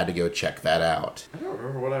I had to go check that out. I don't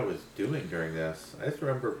remember what I was doing during this. I just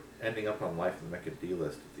remember ending up on Life of the Mecha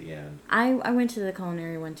D-List at the end. I went to the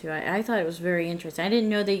culinary one too. I thought it was very interesting. I didn't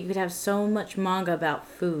know that you could have so much manga about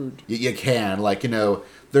food. You can.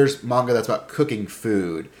 There's manga that's about cooking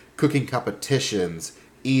food, cooking competitions,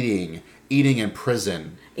 eating in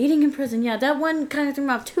prison. Eating in prison, yeah. That one kind of threw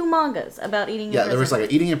me off. 2 mangas about eating in prison. Yeah, there was like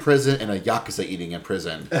a eating in prison and a Yakuza eating in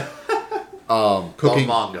prison. Cooking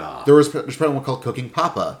manga. There's probably one called Cooking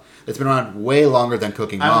Papa. It's been around way longer than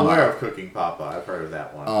Cooking Mama. I'm aware of Cooking Papa. I've heard of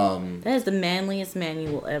that one. That is the manliest man you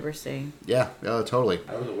will ever see. Yeah, totally.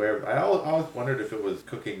 I was aware of. I always wondered if it was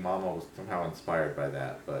Cooking Mama was somehow inspired by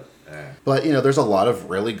that, but. But there's a lot of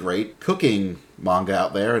really great cooking manga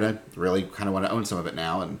out there, and I really kind of want to own some of it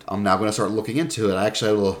now. And I'm now going to start looking into it. I actually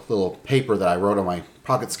have a little paper that I wrote on my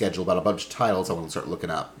pocket schedule about a bunch of titles I want to start looking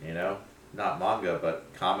up. not manga,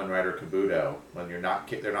 but Kamen Rider Kabuto. When they're not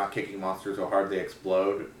kicking monsters so hard they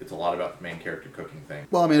explode, it's a lot about the main character cooking things.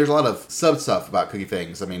 Well, I mean, there's a lot of sub-stuff about cooking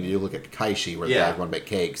things. I mean, you look at Kaishi, where the guys want to make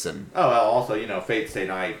cakes, and... Oh, well, also, Fate Stay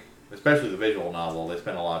Night, especially the visual novel, they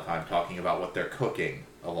spend a lot of time talking about what they're cooking,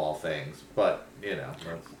 of all things. But,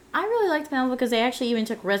 I really liked the novel because they actually even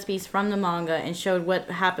took recipes from the manga and showed what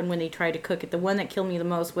happened when they tried to cook it. The one that killed me the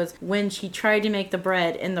most was when she tried to make the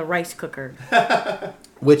bread in the rice cooker.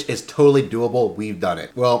 Which is totally doable. We've done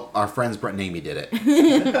it. Well, our friends Brent and Amy did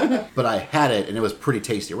it. But I had it, and it was pretty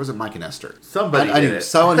tasty. It wasn't Mike and Esther. Somebody I did knew it.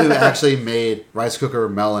 someone who actually made rice cooker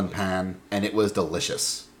melon pan, and it was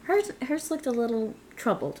delicious. Hers looked a little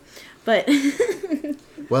troubled, but...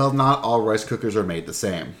 Well, not all rice cookers are made the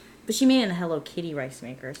same. But she made it in a Hello Kitty rice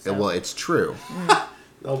maker. So. Well, it's true.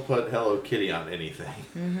 They'll put Hello Kitty on anything.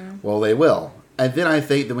 Mm-hmm. Well, they will. And then I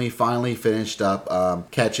think that we finally finished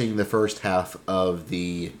up catching the first half of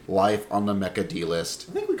the Life on the Mecha D-List.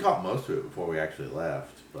 I think we caught most of it before we actually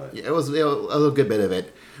left. But Yeah, it was a good bit of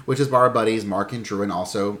it, which is by our buddies Mark and Drew, and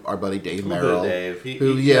also our buddy Dave Merrill, Dave. He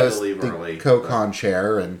is had to leave the early, co-con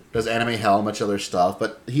chair and does Anime Hell and much other stuff.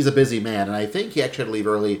 But he's a busy man, and I think he actually had to leave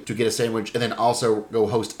early to get a sandwich and then also go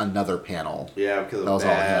host another panel. Yeah, because That of was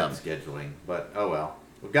all bad him. scheduling. But oh well.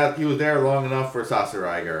 He was there long enough for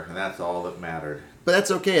Sasoriger, and that's all that mattered. But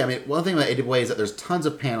that's okay. I mean, one thing about AWA is that there's tons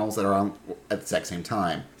of panels that are on at the exact same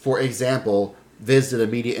time. For example, Viz did a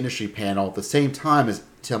media industry panel at the same time as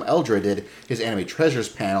Tim Eldred did his Anime Treasures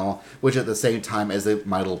panel, which at the same time as the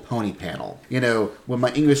My Little Pony panel. When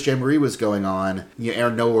my English Jamboree was going on,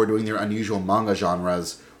 Aaron Noah were doing their unusual manga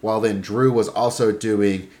genres, while then Drew was also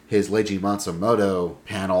doing his Leiji Matsumoto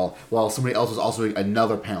panel, while somebody else was also doing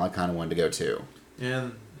another panel I kind of wanted to go to.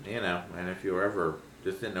 And, and if you were ever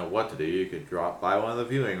just didn't know what to do, you could drop by one of the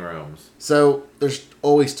viewing rooms. So there's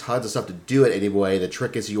always tons of stuff to do at AWA. The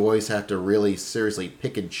trick is you always have to really seriously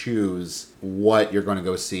pick and choose what you're going to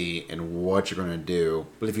go see and what you're going to do.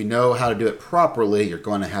 But if you know how to do it properly, you're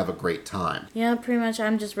going to have a great time. Yeah, pretty much.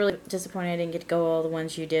 I'm just really disappointed I didn't get to go all the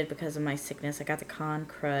ones you did because of my sickness. I got the con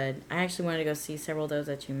crud. I actually wanted to go see several of those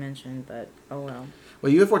that you mentioned, but oh well.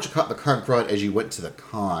 Well, you unfortunately caught the con crud as you went to the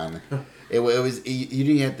con. It was you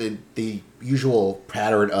didn't have the usual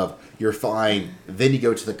pattern of you're fine, then you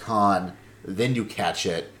go to the con, then you catch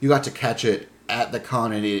it. You got to catch it at the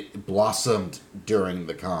con, and it blossomed during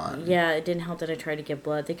the con. Yeah, it didn't help that I tried to get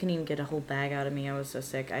blood. They couldn't even get a whole bag out of me. I was so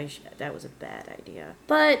sick. That was a bad idea.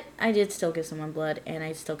 But I did still give someone blood, and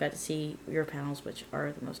I still got to see your panels, which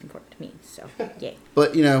are the most important to me. So, yay.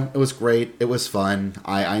 But, it was great. It was fun.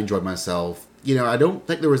 I enjoyed myself. I don't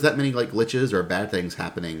think there was that many glitches or bad things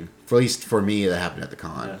happening, at least for me, that happened at the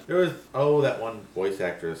con. Yeah. There was that one voice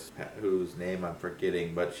actress whose name I'm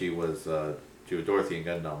forgetting, but she was Dorothy in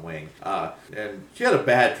Gundam Wing, and she had a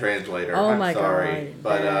bad translator. Oh, I'm my sorry, God,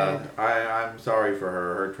 but I'm sorry for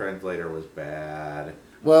her. Her translator was bad.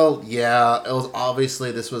 Well, yeah, it was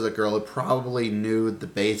obviously this was a girl who probably knew the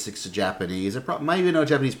basics of Japanese. Might even know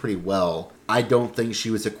Japanese pretty well. I don't think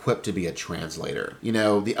she was equipped to be a translator.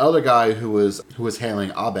 The other guy who was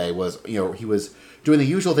handling Abe was, he was doing the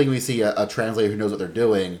usual thing we see a translator who knows what they're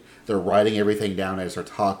doing. They're writing everything down as they're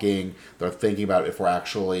talking. They're thinking about it before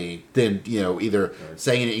actually then, either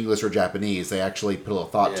saying it in English or Japanese. They actually put a little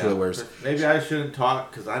thought to it. Whereas maybe I shouldn't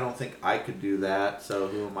talk because I don't think I could do that. So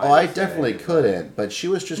who am I? Oh, I definitely couldn't. But she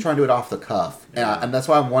was just trying to do it off the cuff, and that's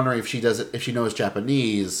why I'm wondering if she does it, if she knows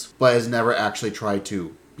Japanese, but has never actually tried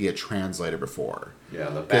to be a translator before. Yeah,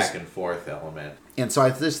 the back and forth element. And so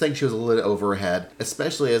I just think she was a little over her head,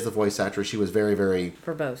 especially as the voice actress. She was very, very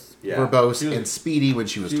verbose. Yeah. Verbose and speedy when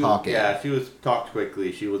she was talking. She talked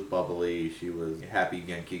quickly. She was bubbly. She was a happy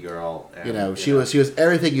Genki girl. And, she was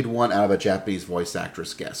everything you'd want out of a Japanese voice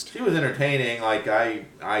actress guest. She was entertaining. Like I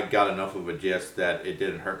got enough of a gist that it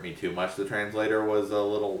didn't hurt me too much. The translator was a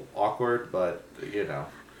little awkward, but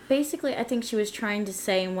Basically, I think she was trying to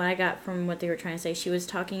say, and what I got from what they were trying to say, she was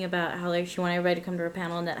talking about how she wanted everybody to come to her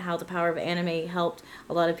panel and that how the power of anime helped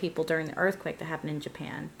a lot of people during the earthquake that happened in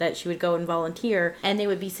Japan. That she would go and volunteer, and they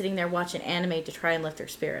would be sitting there watching anime to try and lift their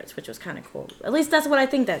spirits, which was kind of cool. At least that's what I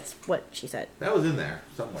think that's what she said. That was in there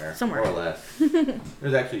somewhere. More or less.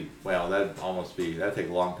 There's actually, that'd take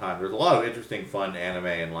a long time. There's a lot of interesting, fun anime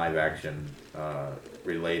and live action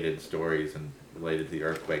related stories and related to the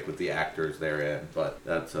earthquake with the actors therein, but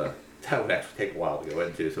that would actually take a while to go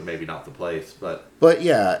into, so maybe not the place, but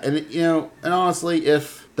yeah, and and honestly,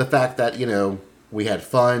 if the fact that we had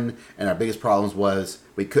fun and our biggest problems was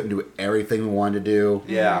we couldn't do everything we wanted to do.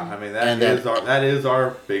 Yeah, I mean that is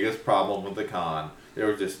our biggest problem with the con. There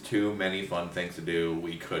were just too many fun things to do.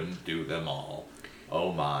 We couldn't do them all.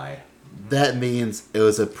 Oh my. that means it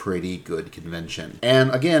was a pretty good convention.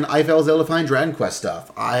 And again, I was able to find Dragon Quest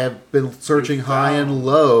stuff. I have been searching high and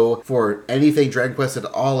low for anything Dragon Quest at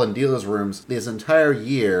all in dealers' rooms this entire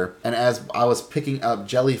year. And as I was picking up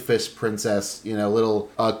Jellyfish Princess, little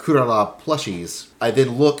Kurala plushies, I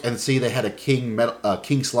then look and see they had a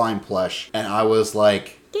King Slime plush, and I was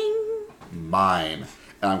like, Ding! Mine.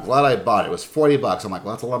 And I'm glad I bought it. It was $40. I'm like,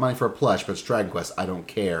 well, that's a lot of money for a plush, but it's Dragon Quest. I don't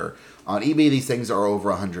care. On eBay, these things are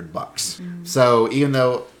over $100. So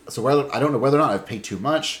I don't know whether or not I've paid too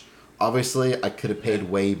much. Obviously, I could have paid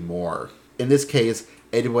way more. In this case,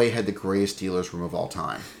 AWA had the greatest dealer's room of all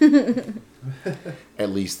time. At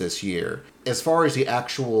least this year. As far as the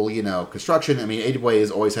actual, construction, I mean, AWA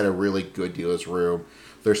has always had a really good dealer's room.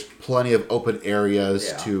 There's plenty of open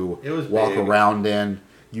areas to walk around in.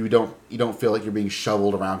 You don't feel like you're being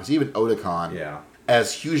shoveled around, because even Otakon,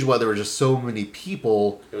 as huge as there were just so many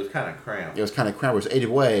people, it was kind of cramped. Whereas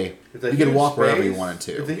AWA, you could walk wherever you wanted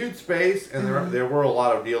to. It's a huge space, and there were a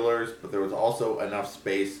lot of dealers, but there was also enough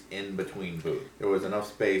space in between booths. There was enough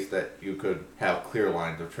space that you could have clear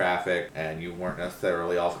lines of traffic, and you weren't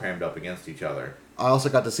necessarily all crammed up against each other. I also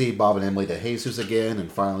got to see Bob and Emily DeJesus again and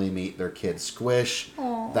finally meet their kid Squish.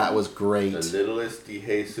 Aww. That was great. The littlest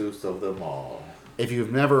DeJesus of them all. If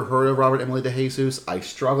you've never heard of Robert and Emily DeJesus, I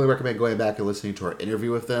strongly recommend going back and listening to our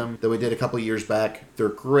interview with them that we did a couple years back. They're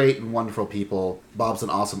great and wonderful people. Bob's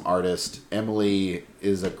an awesome artist. Emily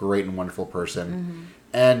is a great and wonderful person. Mm-hmm.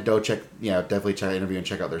 And definitely check out the interview and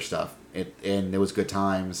check out their stuff. And it was good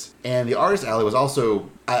times. And the Artist Alley was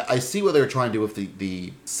also, I see what they were trying to do with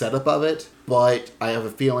the setup of it, but I have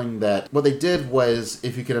a feeling that what they did was,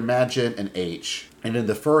 if you can imagine an H, and in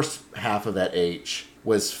the first half of that H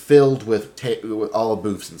was filled with all the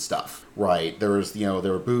booths and stuff, right? There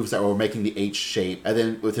were booths that were making the H shape, and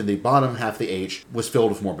then within the bottom half of the H was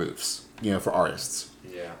filled with more booths, for artists.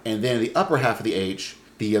 Yeah. And then the upper half of the H,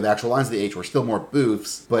 the actual lines of the H were still more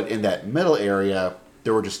booths, but in that middle area,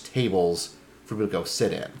 there were just tables for people to go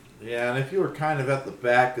sit in. Yeah, and if you were kind of at the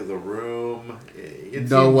back of the room,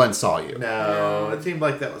 no one saw you. No, it seemed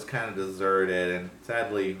like that was kind of deserted, and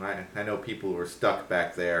sadly, I know people who were stuck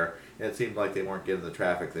back there, and it seemed like they weren't getting the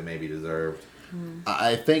traffic they maybe deserved.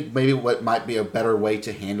 I think maybe what might be a better way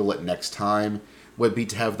to handle it next time would be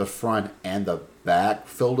to have the front and the back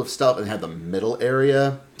filled with stuff and have the middle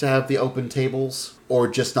area to have the open tables, or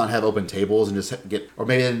just not have open tables and just or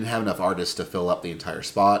maybe they didn't have enough artists to fill up the entire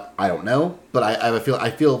spot. I don't know, but I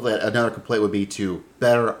feel that another complaint would be to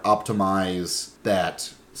better optimize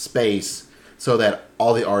that space so that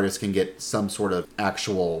all the artists can get some sort of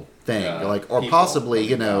actual thing, or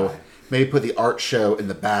possibly maybe put the art show in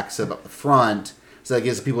the back, set up the front. So that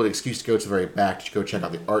gives people an excuse to go to the very back to go check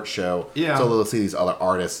out the art show. Yeah. So they'll see these other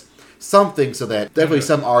artists. Something so that definitely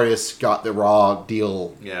some artists got the raw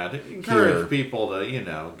deal. Yeah, to encourage people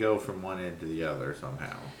to, go from one end to the other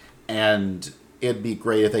somehow. And it'd be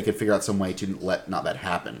great if they could figure out some way to let not that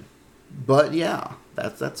happen. But yeah,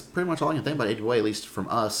 that's pretty much all I can think about AWA, at least from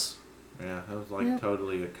us. Yeah, that was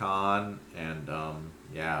totally a con, and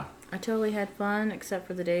yeah. I totally had fun, except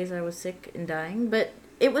for the days I was sick and dying, but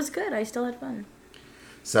it was good. I still had fun.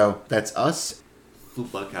 So that's us.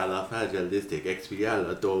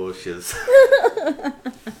 Supercalifragilisticexpialidocious. I'm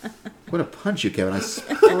going to punch you, Kevin. I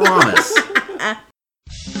promise.